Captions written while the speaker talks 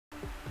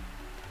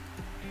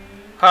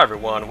Hi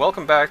everyone,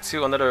 welcome back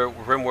to another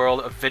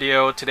Rimworld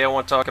video. Today I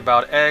want to talk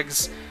about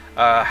eggs,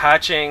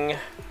 hatching,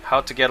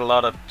 how to get a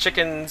lot of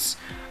chickens,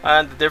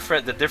 and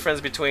the difference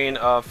between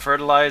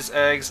fertilized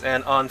eggs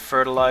and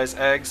unfertilized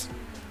eggs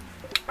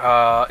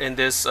in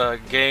this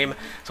game.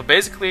 So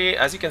basically,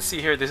 as you can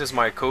see here, this is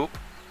my coop,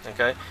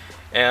 okay,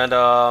 and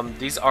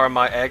these are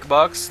my egg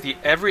box.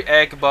 Every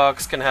egg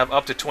box can have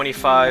up to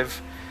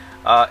 25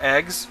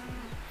 eggs,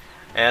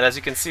 and as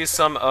you can see,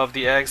 some of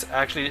the eggs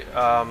actually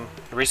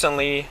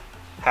recently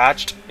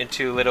hatched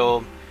into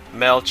little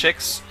male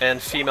chicks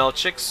and female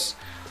chicks.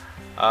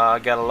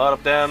 Got a lot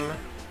of them,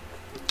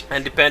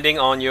 and depending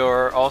on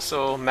your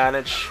also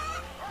manage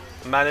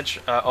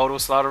auto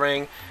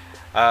slaughtering.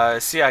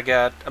 See, I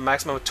got a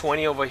maximum of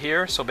 20 over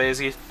here, so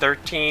basically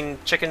 13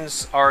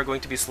 chickens are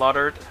going to be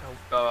slaughtered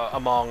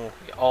among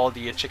all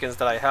the chickens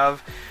that I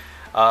have.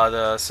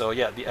 So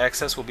yeah, the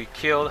excess will be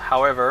killed.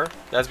 However,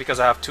 that's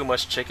because I have too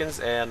much chickens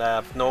and I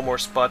have no more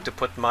spot to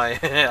put my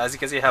as you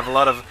can see, I have a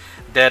lot of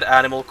dead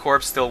animal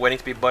corpse still waiting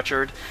to be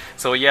butchered.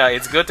 So yeah,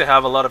 it's good to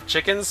have a lot of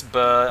chickens,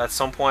 but at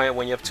some point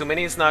when you have too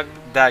many, it's not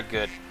that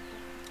good.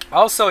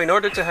 Also, in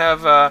order to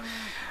have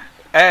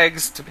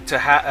eggs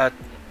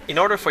in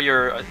order for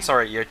your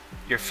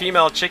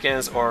female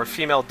chickens or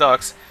female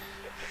ducks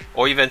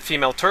or even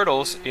female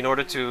turtles, in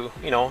order to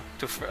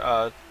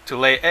to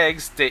lay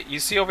eggs, you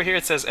see over here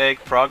it says egg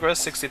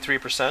progress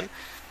 63%.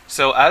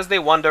 So as they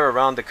wander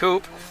around the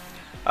coop,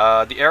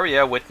 the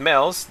area with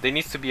males, they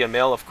need to be a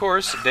male of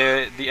course,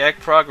 the egg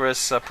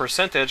progress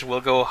percentage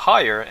will go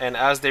higher, and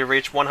as they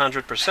reach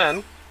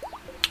 100%,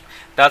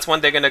 that's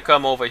when they're gonna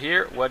come over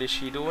here. What is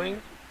she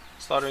doing?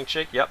 Slaughtering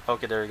chick? Yep,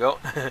 okay, there you go.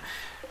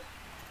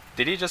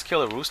 Did he just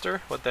kill a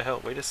rooster? What the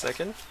hell? Wait a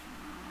second.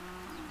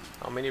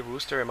 How many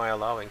rooster am I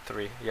allowing?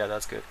 3. Yeah,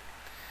 that's good.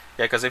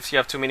 Yeah, because if you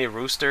have too many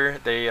rooster,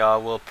 they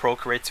will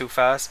procreate too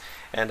fast,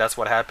 and that's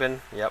what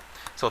happened. Yep.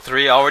 So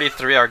already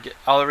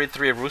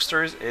three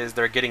roosters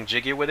they're getting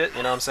jiggy with it.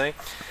 You know what I'm saying?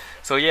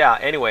 So yeah.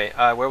 Anyway,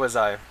 where was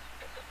I?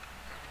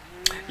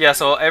 Yeah.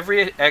 So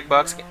every egg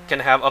box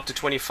can have up to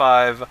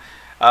 25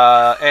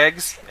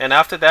 eggs, and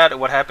after that,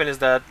 what happened is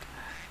that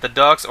the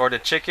ducks or the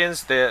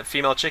chickens, the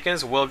female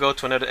chickens, will go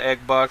to another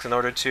egg box in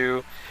order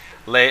to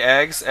lay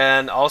eggs.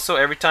 And also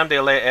every time they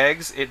lay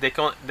eggs, they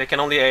can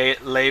only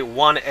lay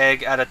 1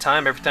 egg at a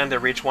time every time they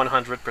reach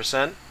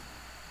 100%.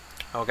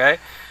 Okay.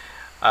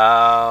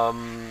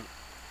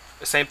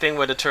 Same thing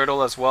with the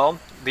turtle as well.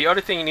 The other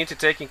thing you need to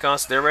take in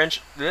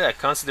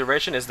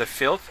consideration is the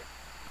filth.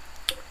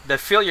 The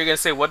filth, you're gonna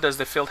say, what does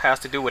the filth has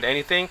to do with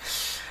anything?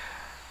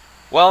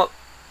 Well,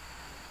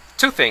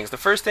 2 things. The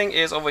first thing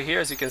is over here,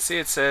 as you can see,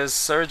 it says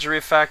surgery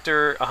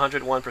factor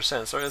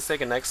 101%. So let's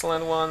take an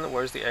excellent one.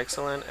 Where's the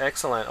excellent?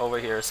 Excellent over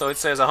here. So it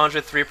says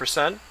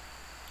 103%.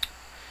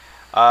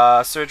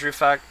 Surgery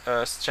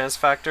chance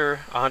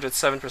factor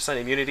 107%.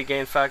 Immunity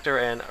gain factor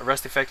and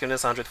rest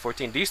effectiveness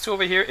 114. These 2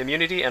 over here,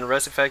 immunity and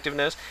rest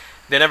effectiveness,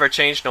 they never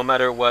change no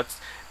matter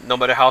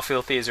how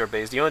filthy is your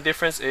base. The only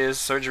difference is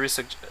surgery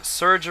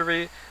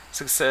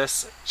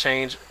success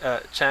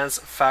chance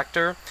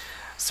factor.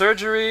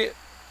 Surgery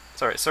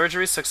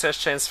success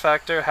chance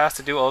factor has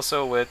to do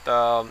also with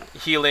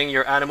healing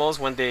your animals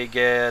when they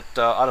get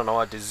I don't know,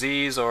 a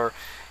disease, or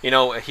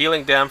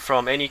healing them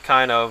from any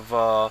kind of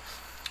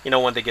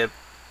when they get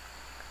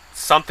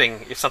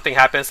something, if something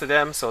happens to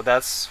them. So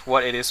that's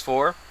what it is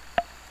for.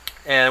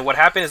 And what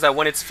happens is that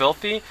when it's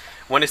filthy,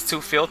 when it's too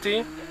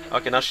filthy,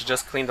 okay, now she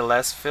just cleaned the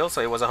last filth,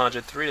 so it was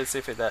 103. Let's see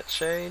if that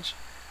changed.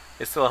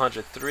 It's still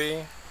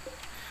 103.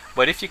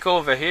 But if you go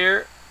over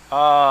here,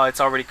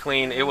 it's already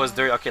clean. It was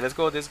dirty. Okay, let's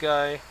go with this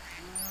guy.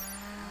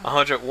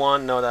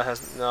 101. No, that has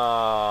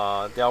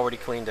they already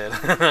cleaned it.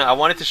 I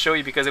wanted to show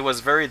you because it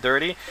was very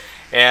dirty,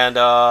 and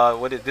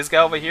this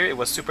guy over here, it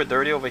was super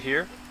dirty over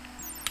here,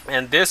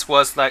 and this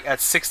was like at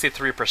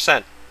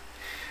 63%.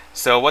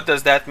 So what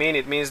does that mean?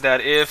 It means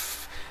that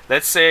if,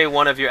 let's say,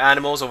 one of your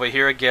animals over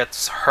here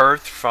gets hurt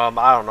from,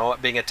 I don't know,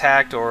 being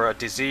attacked or a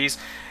disease,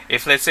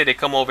 if let's say they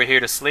come over here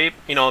to sleep,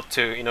 in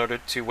order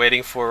to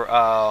waiting for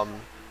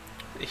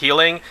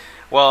healing,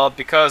 well,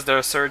 because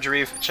their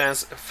surgery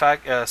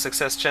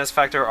success chance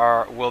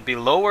factor will be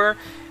lower,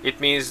 it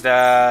means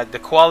that the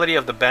quality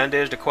of the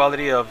bandage, the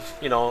quality of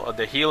of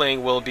the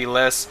healing will be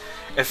less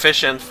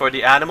efficient for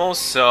the animals.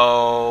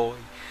 So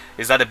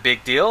is that a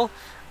big deal?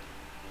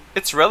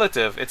 It's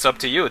relative. It's up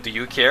to you. Do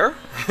you care?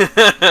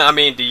 I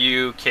mean, do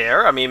you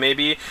care? I mean,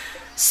 maybe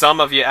some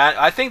of you.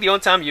 I think the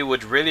only time you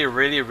would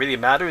really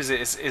matter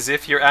is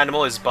if your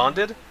animal is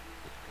bonded.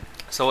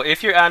 So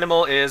if your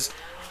animal is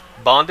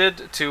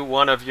bonded to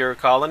one of your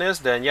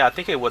colonists, then yeah, I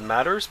think it would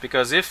matter,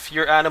 because if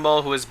your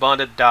animal who is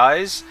bonded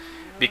dies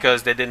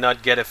because they did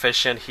not get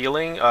efficient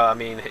healing,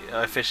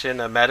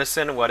 efficient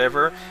medicine,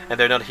 whatever, and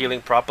they're not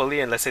healing properly,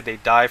 and let's say they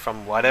die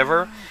from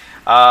whatever,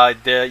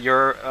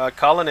 your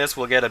colonist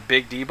will get a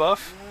big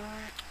debuff.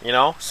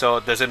 So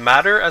does it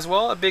matter as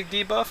well, a big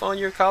debuff on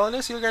your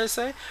colonist, you're gonna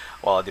say?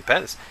 Well, it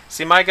depends.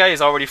 See, my guy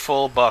is already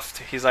full buffed.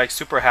 He's like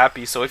super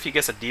happy. So if he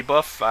gets a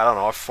debuff, I don't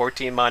know,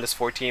 14 minus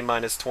 14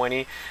 minus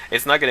 20,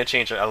 it's not gonna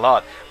change a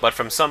lot. But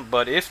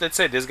but if let's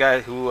say this guy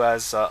who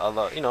has a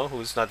lot,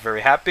 who's not very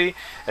happy,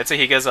 let's say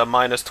he gets a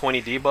minus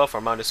 20 debuff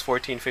or minus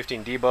 14,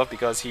 15 debuff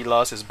because he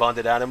lost his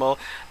bonded animal,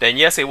 then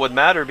yes, it would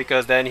matter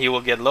because then he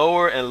will get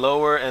lower and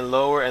lower and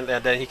lower, and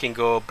then he can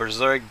go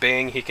berserk,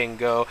 bing, he can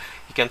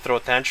throw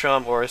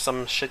tantrum, or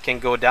some shit can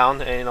go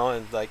down, and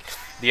and like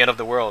the end of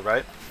the world,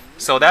 right?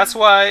 So that's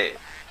why,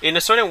 in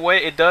a certain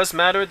way, it does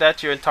matter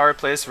that your entire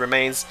place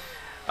remains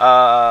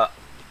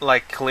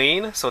like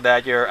clean, so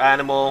that your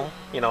animal,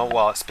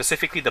 well,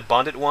 specifically the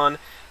bonded one,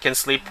 can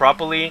sleep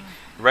properly,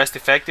 rest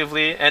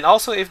effectively, and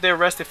also if they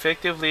rest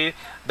effectively,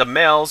 the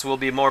males will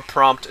be more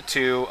prompt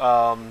to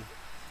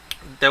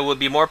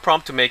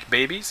make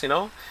babies,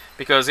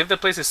 because if the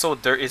place is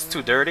it's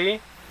too dirty.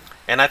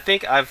 And I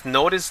think I've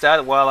noticed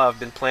that while I've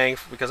been playing,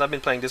 because I've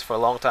been playing this for a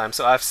long time,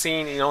 so I've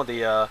seen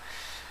the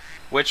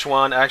which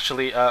one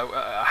actually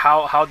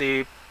how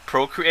they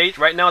procreate.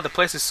 Right now the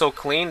place is so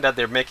clean that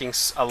they're making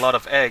a lot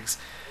of eggs.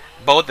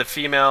 Both the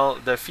female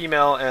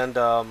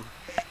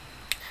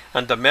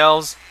and the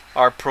males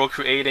are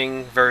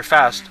procreating very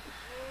fast,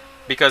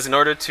 because in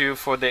order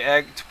for the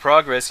egg to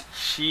progress,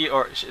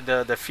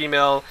 the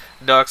female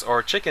ducks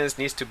or chickens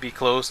needs to be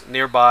close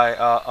nearby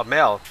a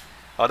male.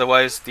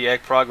 Otherwise the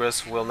egg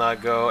progress will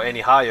not go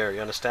any higher, you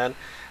understand?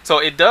 So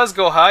it does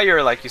go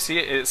higher, like you see,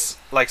 it's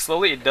like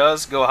slowly it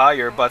does go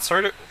higher, but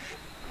at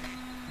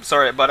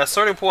a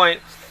certain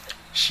point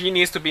she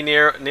needs to be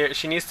near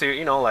she needs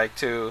to, like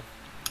to,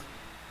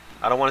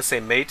 I don't want to say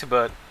mate,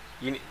 but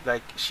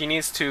she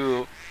needs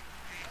to,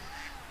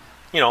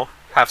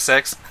 have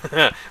sex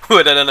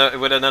with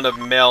another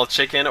male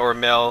chicken or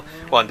male,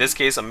 well, in this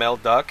case a male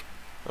duck,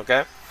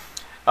 okay?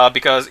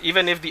 Because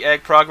even if the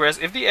egg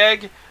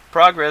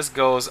progress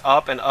goes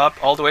up and up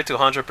all the way to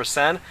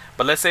 100%,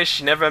 but let's say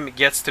she never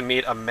gets to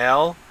meet a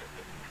male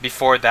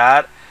before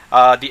that,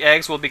 the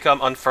eggs will become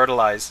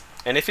unfertilized.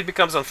 And if it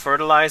becomes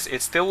unfertilized,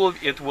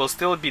 it will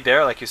still be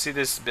there. Like you see,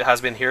 this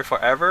has been here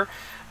forever.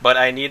 But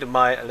I need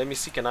let me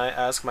see, can I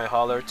ask my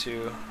hauler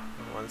to,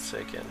 1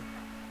 second.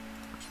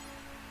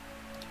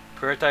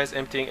 Prioritize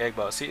emptying egg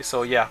box. See,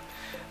 so yeah.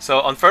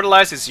 So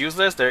unfertilized is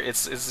useless.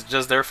 It's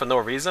just there for no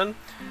reason.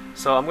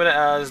 So I'm gonna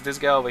ask this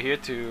guy over here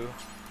to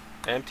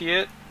empty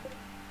it.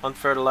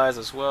 Unfertilized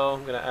as well.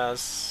 I'm gonna ask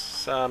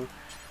Sam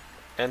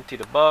empty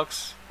the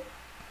box.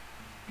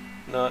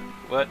 Not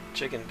what?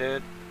 Chicken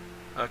dead.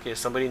 Okay,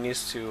 somebody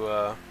needs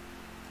to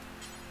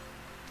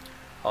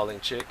hauling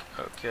chick.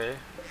 Okay.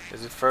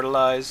 Is it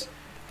fertilized?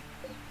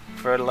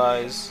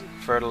 Fertilize.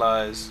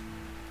 Fertilize.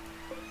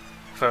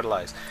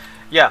 Fertilize.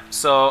 Yeah,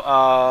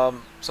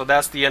 so so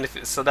that's the end of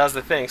it. So that's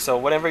the thing. So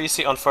whenever you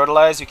see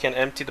unfertilized, you can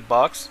empty the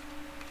box.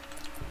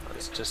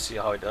 Let's just see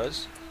how it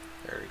does.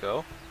 There we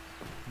go.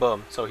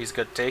 Boom. So he's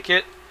gonna take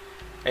it,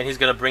 and he's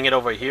gonna bring it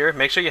over here.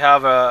 Make sure you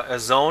have a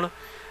zone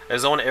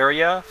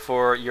area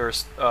for your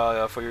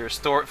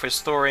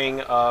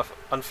storing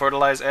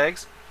unfertilized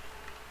eggs.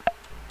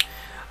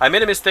 I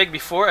made a mistake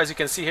before. As you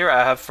can see here,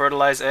 I have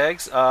fertilized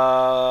eggs.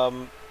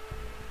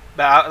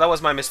 That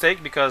was my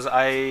mistake because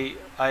I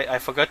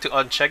forgot to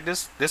uncheck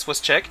this. This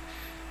was checked,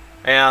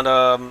 and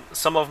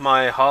some of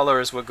my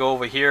haulers would go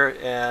over here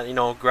and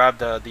grab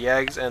the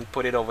eggs and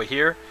put it over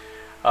here.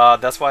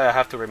 That's why I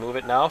have to remove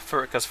it now,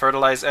 because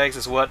fertilized eggs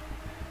is what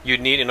you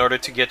need in order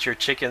to get your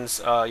chicks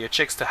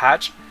to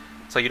hatch.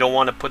 So you don't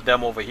want to put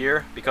them over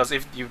here, because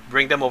if you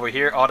bring them over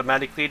here,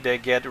 automatically they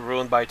get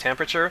ruined by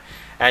temperature,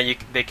 and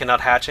they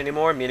cannot hatch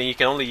anymore. Meaning you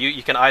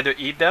can either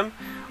eat them,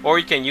 or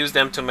you can use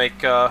them to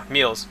make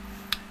meals.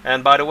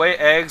 And by the way,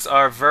 eggs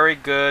are very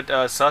good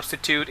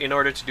substitute in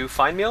order to do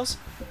fine meals.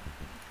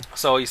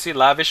 So you see,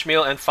 lavish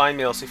meal and fine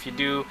meals. If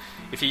you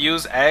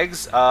use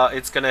eggs,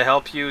 it's gonna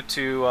help you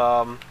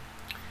to.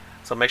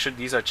 So make sure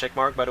these are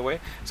checkmarked, by the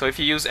way. So if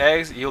you use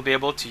eggs, you'll be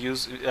able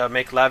to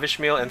make lavish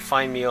meal and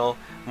fine meal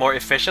more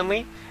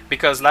efficiently,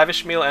 because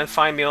lavish meal and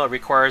fine meal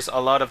requires a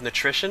lot of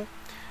nutrition.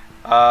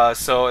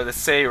 So let's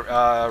say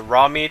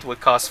raw meat would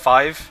cost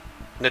 5.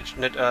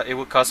 It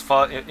would cost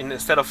 5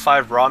 instead of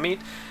 5 raw meat.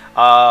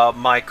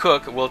 My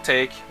cook will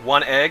take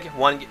 1 egg.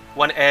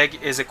 One egg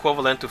is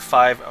equivalent to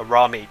 5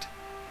 raw meat.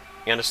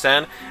 You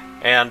understand?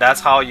 And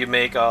that's how you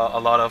make a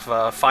lot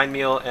of fine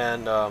meal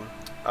and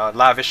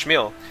lavish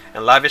meal.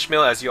 And lavish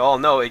meal, as you all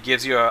know, it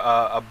gives you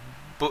a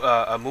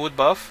mood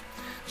buff.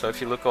 So if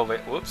you look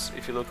over,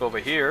 if you look over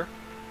here,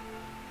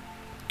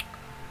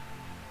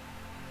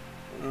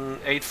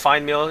 8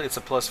 fine meal, it's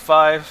a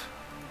 +5.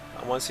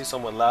 I want to see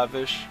someone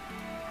lavish.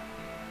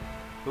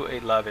 Who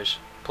ate lavish?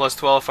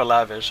 +12 for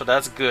lavish. So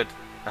that's good.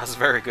 That's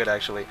very good,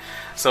 actually.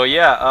 So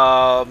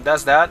yeah,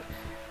 that's that.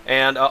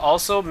 And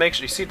also make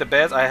sure you see the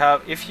beds I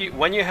have.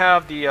 When you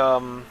have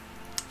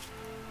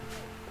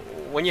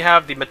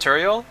the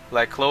material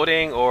like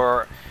clothing,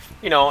 or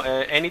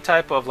any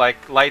type of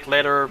like light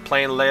leather,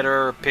 plain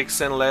leather,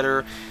 pigskin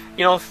leather,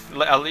 you know,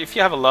 if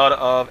you have a lot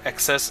of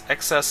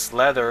excess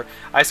leather,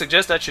 I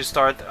suggest that you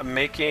start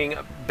making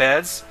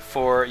beds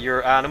for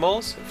your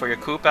animals, for your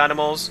coop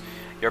animals,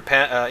 your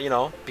you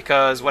know,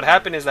 because what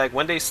happened is like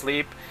when they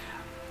sleep,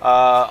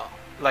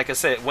 like I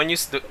said, when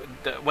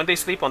when they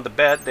sleep on the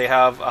bed, they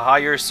have a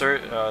higher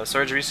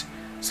surgery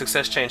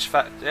success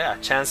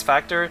chance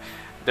factor.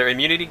 Their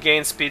immunity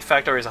gain speed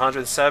factor is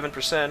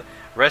 107%.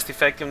 Rest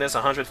effectiveness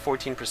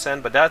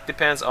 114%, but that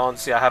depends on,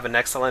 see, I have an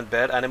excellent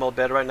bed, animal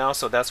bed right now,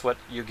 so that's what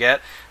you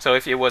get. So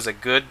if it was a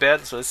good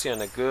bed, so let's see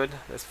on a good,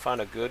 let's find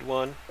a good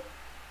one.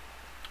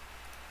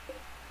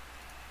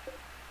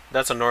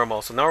 That's a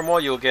normal. So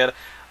normal, you'll get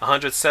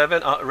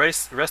 107,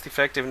 rest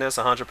effectiveness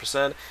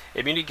 100%.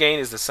 Immunity gain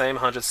is the same,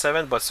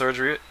 107, but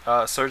surgery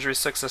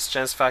success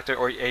chance factor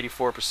or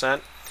 84%.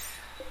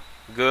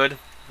 Good,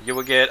 you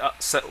will get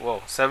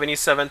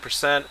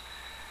 77%.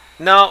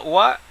 Now,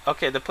 what?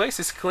 Okay, the place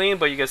is clean,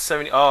 but you get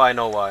 70. Oh, I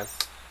know why.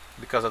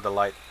 Because of the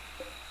light.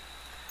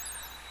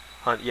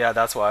 Yeah,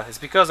 that's why. It's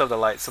because of the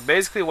light. So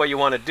basically what you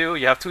want to do,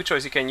 you have two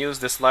choices. You can use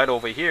this light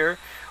over here,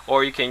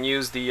 or you can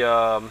use the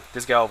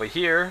this guy over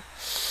here.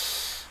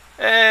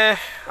 I'm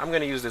going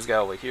to use this guy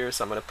over here,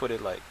 so I'm going to put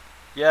it like...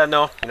 Yeah,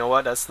 no, you know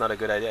what? That's not a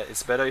good idea.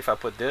 It's better if I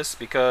put this,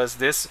 because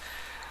this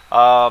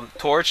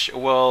torch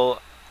will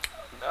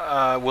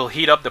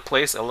heat up the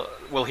place. And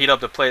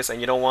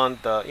you don't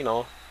want the, you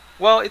know...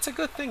 Well, it's a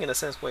good thing in a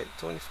sense. Wait,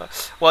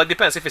 25. Well, it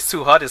depends. If it's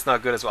too hot, it's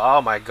not good as well.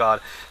 Oh my god.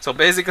 So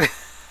basically,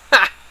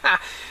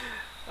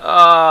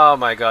 oh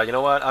my god. You know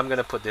what? I'm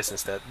gonna put this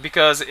instead,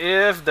 because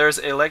if there's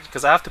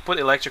because I have to put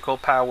electrical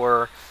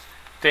power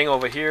thing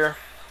over here.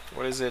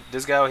 What is it?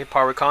 This guy,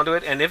 power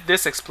conduit. And if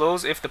this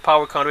explodes, if the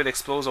power conduit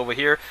explodes over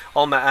here,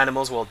 all my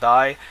animals will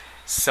die.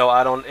 So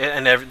I don't,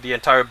 and the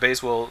entire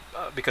base will,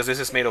 because this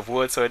is made of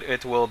wood, so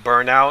it will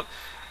burn out.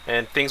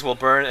 And things will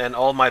burn, and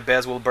all my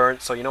beds will burn.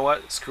 So you know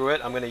what? Screw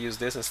it. I'm gonna use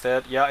this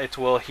instead. Yeah, it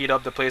will heat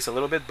up the place a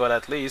little bit, but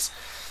at least,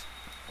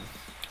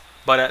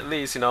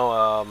 you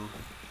know,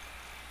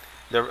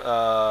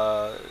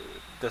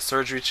 the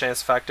surgery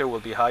chance factor will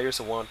be higher.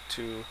 So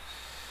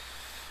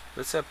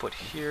let's say I put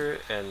here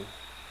and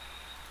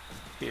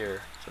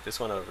here. So this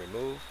one I'll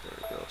remove. There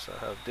we go. So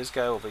I have this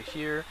guy over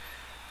here.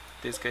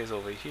 This guy's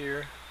over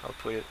here. I'll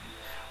put it.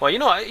 Well, you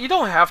know, you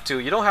don't have to.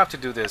 You don't have to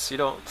do this. You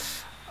don't.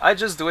 I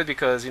just do it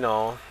because, you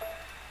know,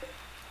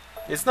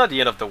 it's not the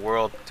end of the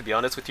world, to be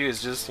honest with you.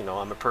 It's just, you know,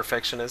 I'm a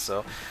perfectionist.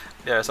 So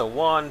yeah, so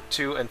 1,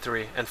 2, and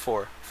 3, and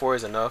 4. 4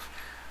 is enough.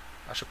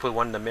 I should put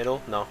one in the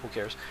middle. No, who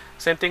cares?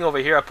 Same thing over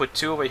here. I put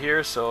 2 over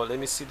here. So let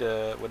me see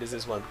what is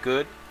this one?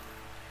 Good.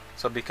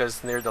 So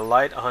because near the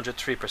light,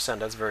 103%.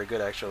 That's very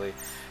good, actually.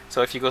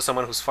 So if you go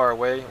someone who's far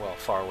away, well,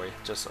 far away,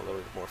 just a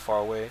little bit more far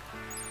away.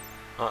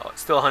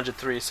 Still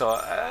 103, so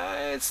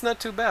it's not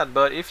too bad.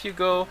 But if you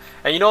go,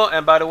 and you know,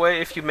 and by the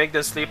way, if you make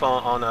them sleep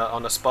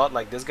on a spot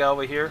like this guy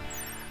over here,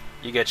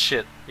 you get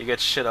shit. You get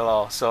shit at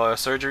all. So a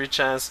surgery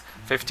chance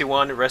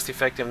 51, rest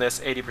effectiveness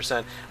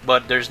 80%,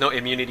 but there's no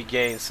immunity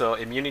gain. So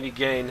immunity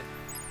gain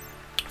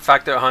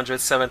factor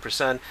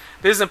 107%.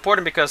 This is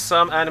important because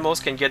some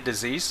animals can get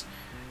disease,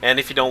 and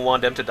if you don't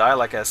want them to die,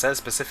 like I said,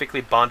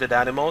 specifically bonded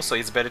animals, so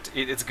it's better.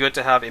 It's good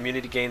to have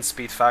immunity gain,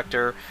 speed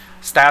factor,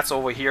 stats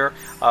over here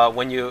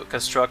when you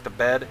construct a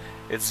bed.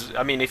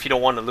 I mean, if you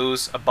don't want to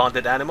lose a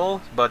bonded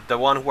animal, but the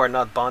one who are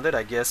not bonded,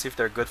 I guess if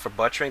they're good for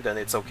butchering, then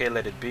it's okay,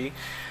 let it be.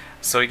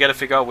 So you got to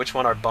figure out which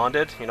one are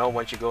bonded. You know,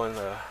 once you go in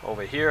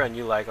over here and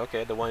you like,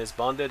 okay, the one is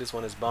bonded, this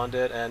one is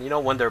bonded, and you know,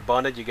 when they're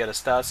bonded, you get a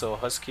stat. So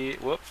Husky,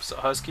 whoops,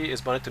 Husky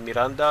is bonded to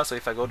Miranda. So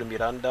if I go to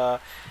Miranda,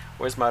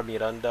 where's my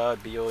Miranda?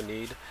 Bio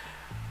need.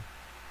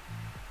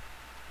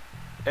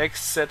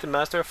 X set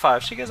master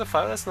 5. She gets a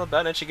 5. That's not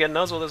bad, and she gets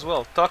nuzzled as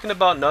well. Talking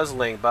about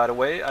nuzzling, by the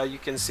way, you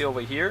can see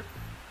over here.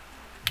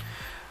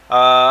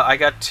 I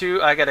got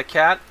two. I got a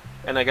cat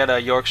and I got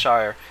a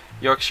Yorkshire.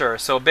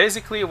 So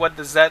basically, what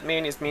does that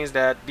mean? It means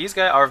that these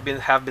guys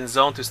have been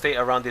zoned to stay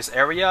around this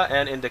area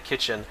and in the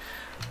kitchen.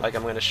 Like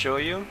I'm going to show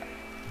you.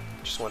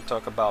 Just want to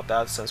talk about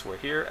that since we're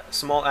here.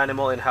 Small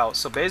animal in house.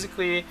 So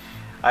basically,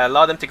 I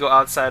allow them to go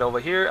outside over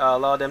here. I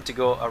allow them to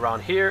go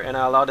around here, and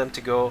I allow them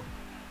to go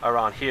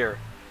around here.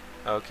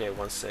 Okay,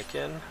 1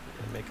 second.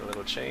 Make a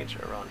little change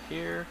around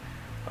here.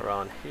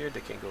 They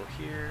can go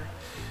here.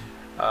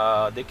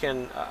 They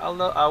can. I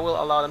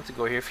will allow them to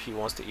go here if he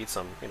wants to eat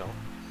some, you know,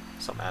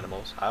 some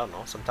animals. I don't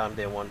know. Sometimes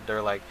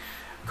they're like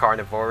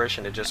carnivorish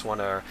and they just want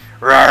to,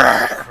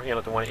 you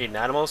know, they want to eat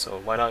animals. So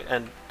why not?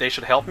 And they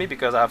should help me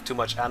because I have too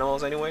much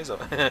animals anyway. So,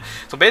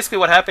 so basically,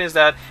 what happens is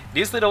that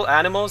these little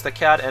animals, the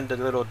cat and the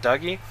little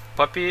doggy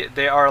puppy,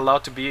 they are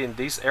allowed to be in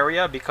this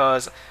area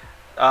because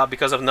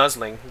of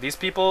nuzzling. These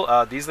people,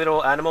 these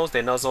little animals,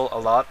 they nuzzle a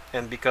lot,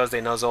 and because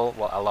they nuzzle,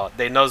 well, a lot,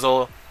 they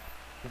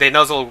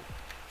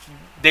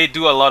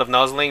do a lot of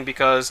nuzzling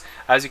because,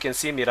 as you can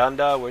see,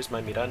 Miranda, where's my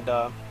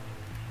Miranda?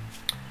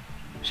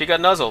 She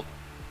got nuzzled.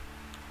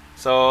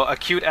 So a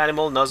cute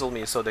animal nuzzled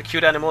me. So the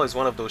cute animal is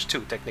one of those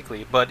two,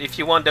 technically. But if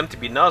you want them to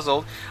be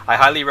nuzzled, I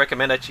highly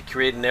recommend that you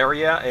create an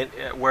area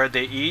where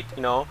they eat,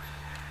 you know,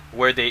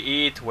 where they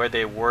eat, where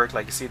they work.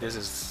 Like you see,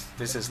 this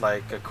This is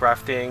like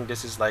crafting.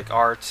 This is like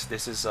art.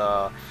 This is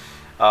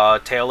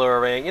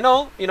tailoring. You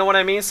know what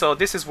I mean. So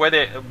this is where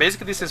they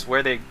basically this is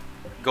where they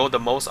go the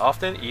most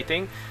often,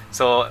 eating.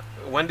 So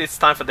when it's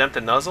time for them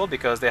to nuzzle,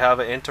 because they have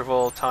an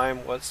interval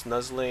time. What's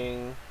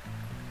nuzzling?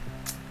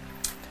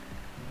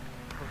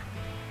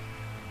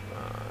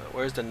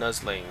 Where's the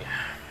nuzzling?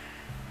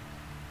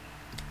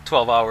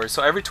 12 hours.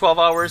 So every 12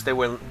 hours they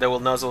will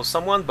nuzzle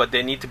someone, but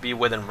they need to be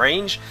within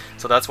range.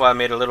 So that's why I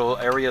made a little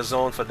area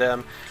zone for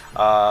them,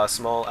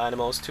 small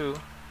animals too,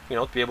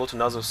 to be able to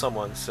nuzzle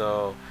someone.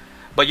 So,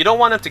 but you don't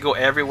want them to go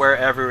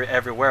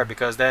everywhere,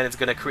 because then it's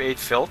gonna create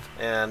filth,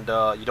 and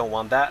you don't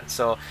want that.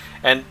 So,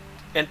 and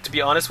to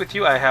be honest with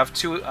you, I have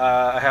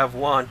I have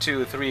 1,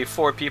 2, 3,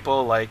 4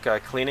 people like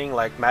cleaning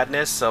like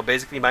madness. So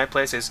basically, my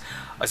place is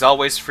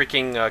always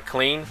freaking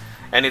clean.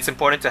 And it's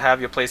important to have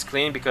your place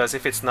clean, because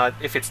if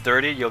it's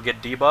dirty, you'll get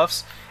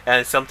debuffs,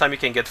 and sometimes you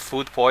can get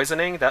food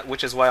poisoning.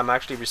 Which is why I'm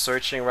actually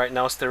researching right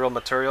now sterile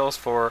materials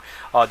for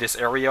this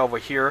area over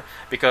here,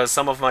 because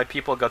some of my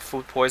people got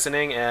food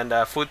poisoning, and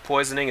food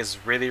poisoning is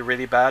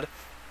really bad.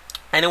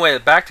 Anyway,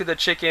 back to the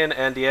chicken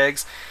and the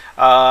eggs.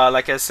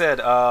 Like I said,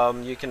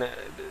 you can.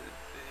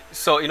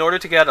 So in order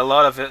to get a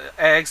lot of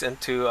eggs and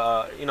to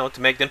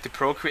to make them to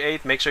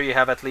procreate, make sure you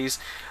have at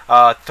least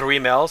 3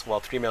 males. Well,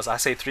 3 males. I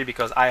say 3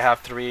 because I have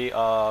 3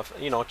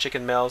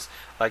 chicken males.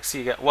 Like,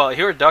 see, well,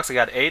 here at ducks I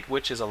got 8,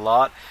 which is a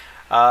lot.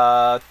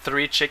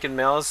 3 chicken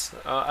males.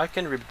 I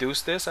can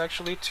reduce this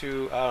actually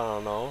to, I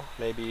don't know,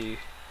 maybe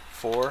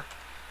 4,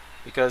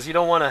 because you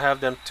don't want to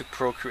have them to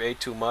procreate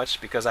too much,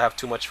 because I have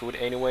too much food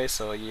anyway.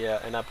 So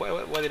yeah, and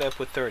what did I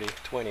put? 30,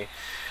 20.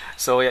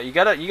 So yeah, you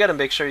gotta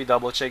make sure you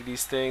double check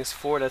these things.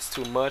 4, that's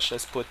too much.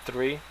 Let's put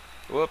 3.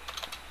 Whoop.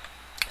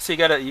 So you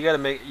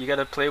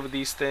gotta play with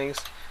these things.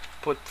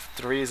 Put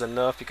 3 is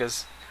enough,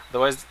 because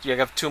otherwise you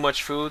have too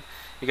much food.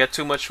 You got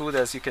too much food,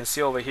 as you can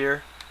see over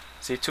here.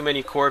 See, too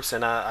many corpses,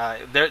 and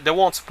they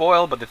won't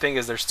spoil. But the thing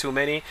is, there's too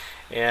many,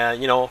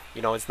 and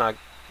it's not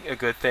a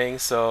good thing.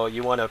 So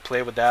you want to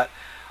play with that.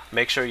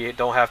 Make sure you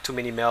don't have too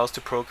many males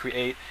to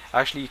procreate.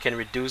 Actually, you can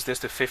reduce this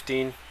to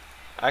 15.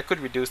 I could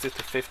reduce this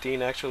to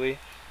 15 actually.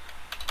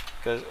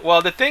 Because,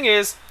 well, the thing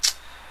is,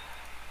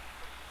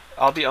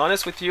 I'll be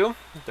honest with you,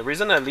 the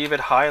reason I leave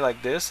it high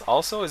like this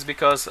also is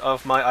because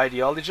of my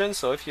ideology.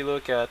 So if you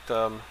look at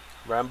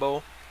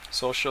Rambo,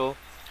 social,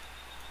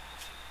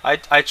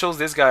 I chose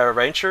this guy, a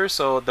rancher.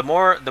 So the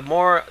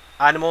more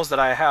animals that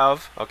I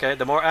have, okay,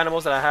 the more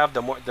animals that I have,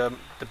 the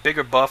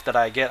bigger buff that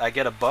I get. I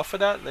get a buff for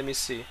that. Let me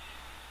see.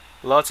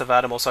 Lots of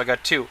animals, so I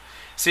got 2.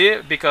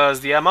 See, because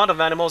the amount of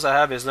animals I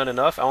have is not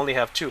enough. I only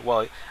have 2.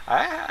 Well, I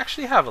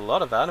actually have a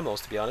lot of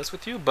animals, to be honest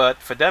with you, but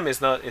for them it's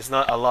not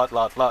a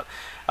lot.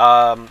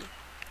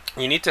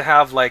 You need to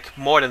have like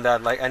more than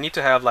that. Like, I need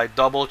to have like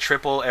double,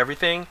 triple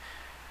everything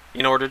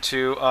in order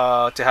to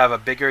have a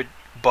bigger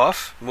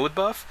buff, mood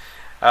buff.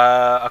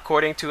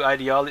 According to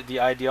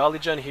the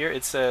ideology on here,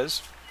 it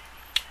says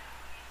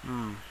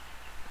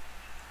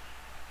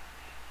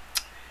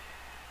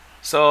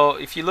so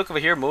if you look over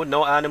here, mood,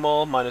 no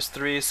animal,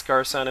 -3,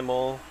 scarce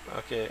animal.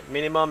 Okay,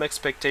 minimum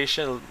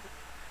expectation,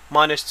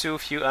 -2,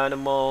 few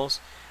animals,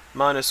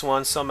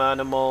 -1, some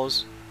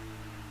animals.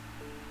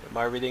 Am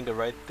I reading the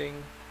right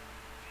thing?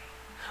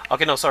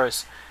 Okay, no, sorry.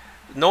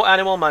 No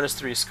animal,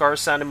 -3,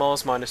 scarce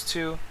animals,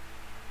 -2,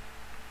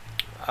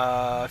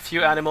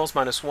 few animals,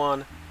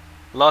 -1,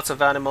 lots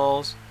of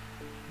animals,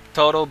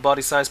 total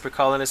body size per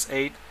colonist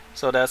 8,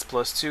 so that's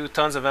 +2,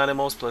 tons of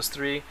animals,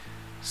 +3.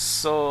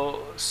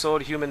 So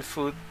sowed human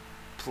food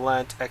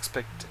plant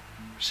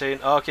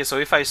expectation. Okay, so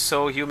if I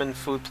sow human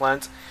food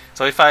plant,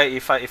 so if I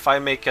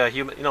make a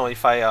human,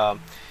 if I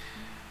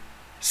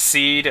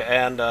seed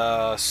and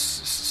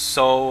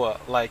sow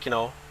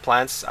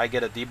plants, I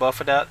get a debuff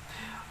for that.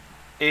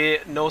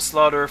 No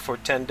slaughter for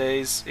 10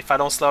 days. If I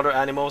don't slaughter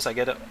animals, I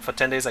get it for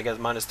 10 days. I get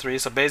 -3.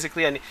 So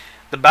basically, and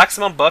the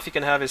maximum buff you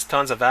can have is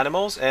tons of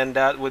animals, and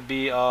that would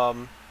be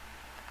 1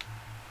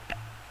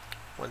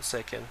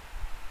 second.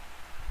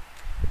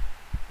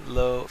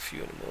 Low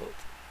few animals.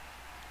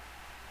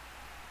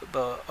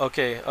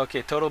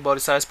 Okay, total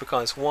body size per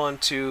colonist 1,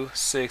 2,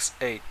 6,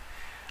 8.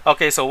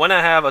 Okay, so when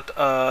I have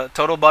a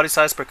total body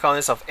size per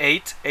colonist of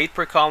 8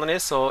 per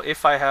colonist, so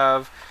if I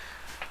have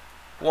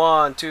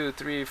 1, 2,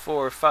 3,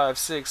 4, 5,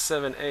 6,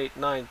 7, 8,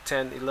 9,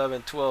 10,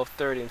 11, 12,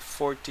 13,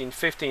 14,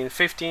 15,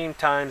 15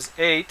 times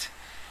 8.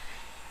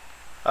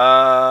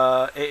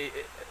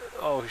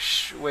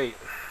 Wait.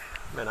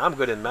 Man, I'm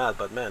good in math,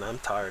 but man, I'm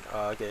tired.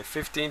 Okay,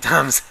 15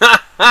 times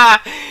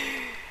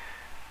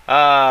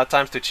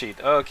times to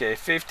cheat. Okay,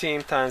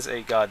 15 times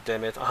 8. God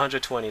damn it,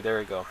 120. There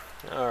we go.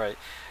 All right.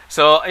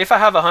 So if I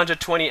have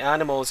 120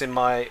 animals in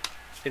my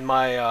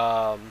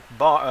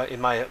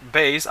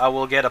base, I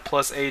will get a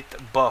 +8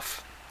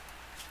 buff.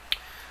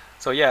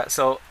 So yeah,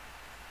 so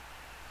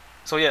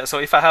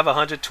if I have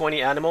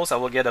 120 animals, I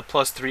will get a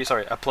 +3.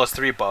 Sorry, a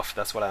 +3 buff.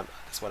 That's what I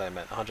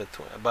meant.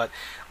 120. But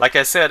like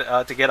I said,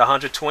 to get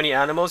 120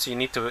 animals, you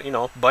need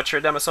to butcher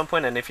them at some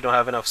point. And if you don't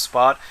have enough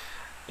spot,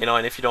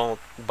 and if you don't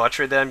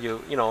butcher them,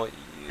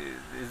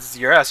 it's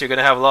your ass. You're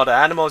gonna have a lot of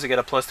animals. You get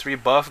a +3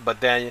 buff,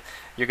 but then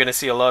you're gonna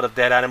see a lot of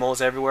dead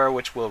animals everywhere,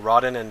 which will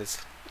rotten. And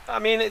it's, I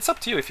mean, it's up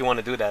to you if you want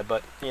to do that.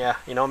 But yeah,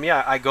 you know me.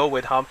 I go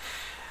with how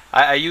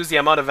I use the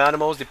amount of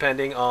animals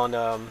depending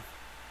on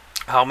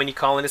how many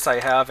colonists I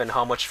have and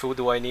how much food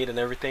do I need and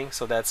everything.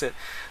 So that's it.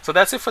 So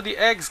that's it for the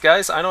eggs,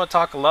 guys. I know I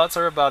talk a lot,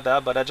 sorry about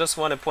that, but I just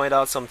want to point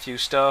out some few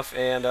stuff.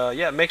 And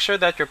yeah, make sure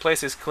that your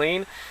place is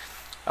clean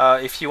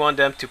if you want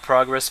them to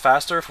progress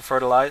faster for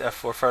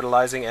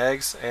fertilizing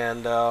eggs.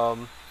 And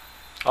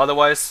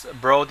otherwise,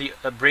 bring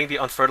the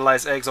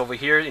unfertilized eggs over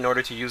here in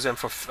order to use them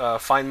for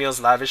fine meals,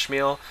 lavish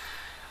meal.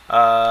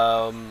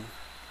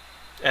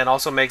 And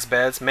also make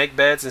beds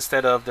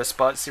instead of the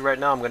spots. See, right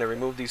now I'm going to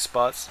remove these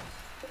spots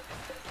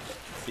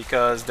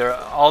because they're,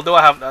 although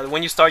I have,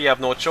 when you start you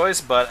have no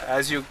choice, but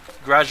as you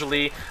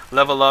gradually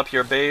level up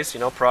your base, you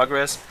know,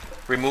 progress,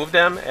 remove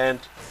them and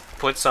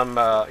put some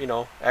you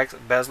know,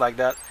 beds like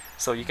that,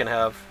 so you can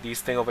have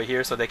these thing over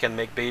here so they can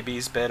make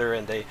babies better,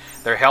 and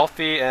they're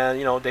healthy, and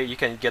you know, you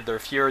can get their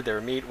fur,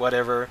 their meat,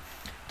 whatever,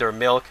 their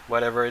milk,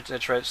 whatever. It's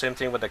same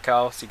thing with the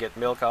cow, so you get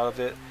milk out of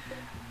it,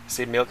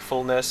 see, milk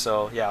fullness.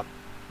 So yeah,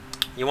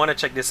 you want to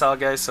check this out,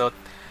 guys. So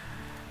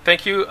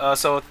thank you.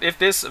 So if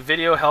this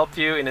video helped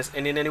you in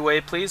any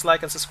way, please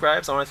like and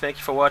subscribe. So I want to thank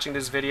you for watching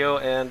this video,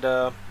 and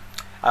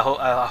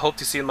I hope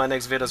to see you in my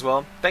next video as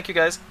well. Thank you,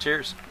 guys.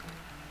 Cheers.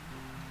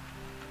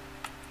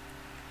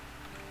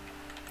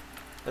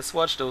 Let's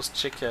watch those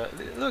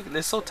look,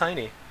 they're so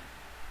tiny.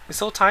 It's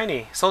so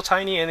tiny,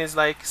 and it's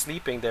like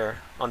sleeping there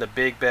on the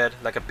big bed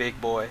like a big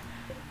boy.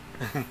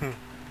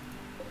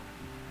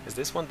 Is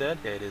this one dead?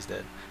 Yeah, it is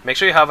dead. Make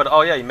sure you have it.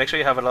 Oh yeah, make sure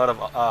you have a lot of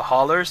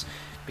haulers,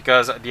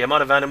 because the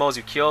amount of animals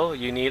you kill,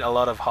 you need a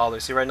lot of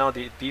haulers. See, right now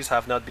these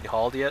have not been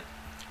hauled yet.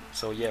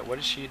 So yeah, what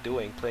is she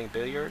doing? Playing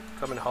billiard?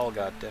 Come and haul,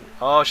 goddamn.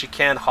 Oh, she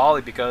can't haul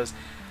it because,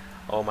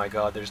 oh my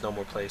god, there's no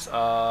more place.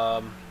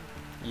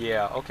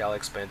 Yeah, okay, I'll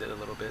expand it a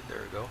little bit.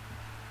 There we go.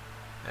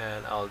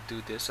 And I'll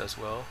do this as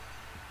well.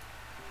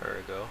 There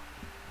we go.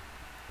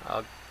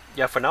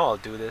 Yeah, for now I'll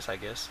do this, I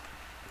guess.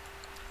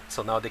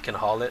 So now they can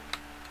haul it.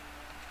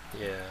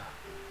 Yeah.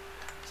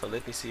 So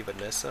let me see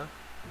Vanessa.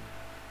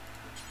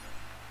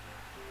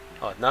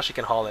 Oh, now she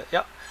can haul it.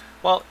 Yeah.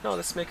 Well, no,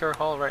 let's make her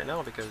haul right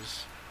now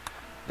because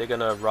they're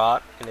gonna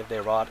rot, and if they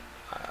rot,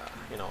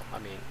 you know, I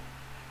mean,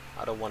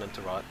 I don't want them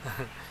to rot.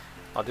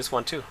 Oh, this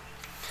one too.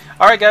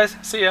 Alright, guys.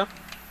 See ya.